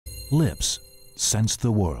Lips sense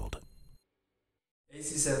the world.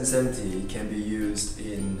 AC770 can be used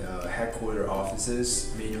in headquarter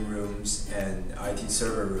offices, meeting rooms, and IT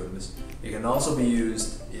server rooms. It can also be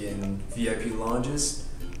used in VIP lounges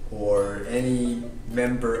or any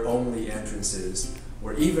member-only entrances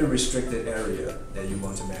or even restricted area that you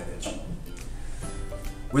want to manage.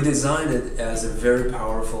 We designed it as a very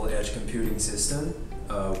powerful edge computing system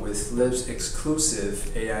with LIPS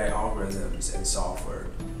exclusive AI algorithms and software,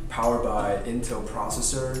 powered by Intel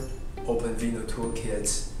processor, OpenVINO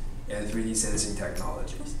toolkit, and 3D sensing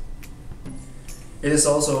technologies. It is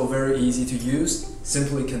also very easy to use.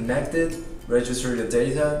 Simply connect it, register the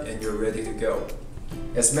data, and you're ready to go.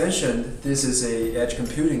 As mentioned, this is an edge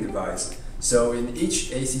computing device, so in each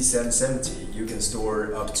AC770 you can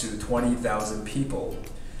store up to 20,000 people,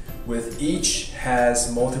 with each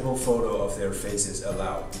has multiple photos of their faces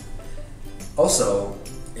allowed. Also,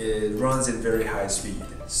 it runs in very high speed,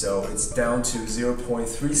 so it's down to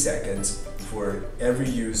 0.3 seconds for every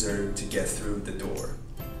user to get through the door.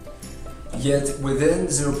 Yet within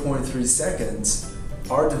 0.3 seconds,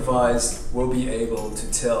 our device will be able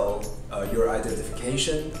to tell your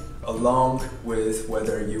identification along with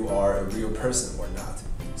whether you are a real person or not.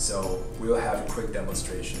 So we'll have a quick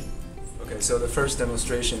demonstration. Okay, so the first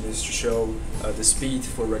demonstration is to show the speed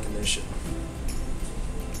for recognition.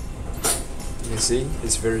 You can see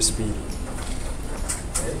it's very speedy.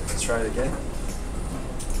 Okay, let's try it again.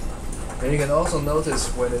 And you can also notice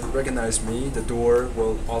when it recognizes me, the door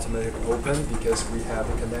will automatically open because we have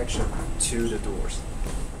a connection to the doors.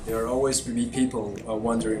 There will always be people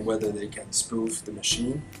wondering whether they can spoof the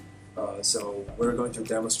machine. So we're going to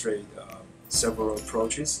demonstrate several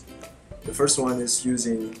approaches. The first one is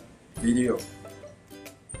using video.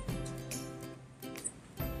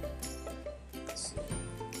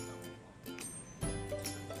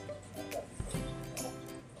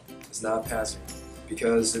 It's not passing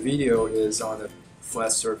because the video is on a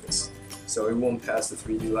flat surface, so it won't pass the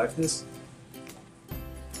 3D liveness.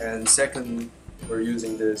 And second, we're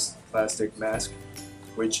using this plastic mask,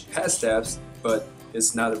 which has steps, but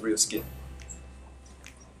it's not a real skin.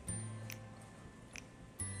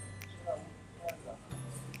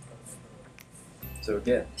 So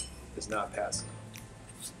again, it's not passing.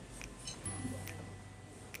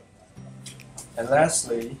 And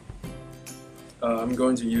lastly, I'm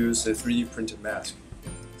going to use a 3D printed mask.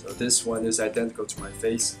 So this one is identical to my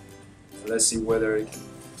face. Let's see whether it can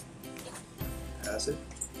pass it.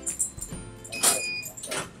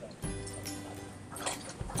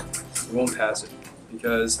 It won't pass it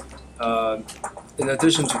because in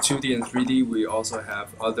addition to 2D and 3D, we also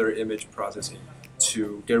have other image processing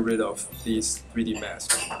to get rid of these 3D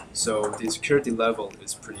masks. So the security level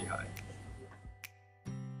is pretty high.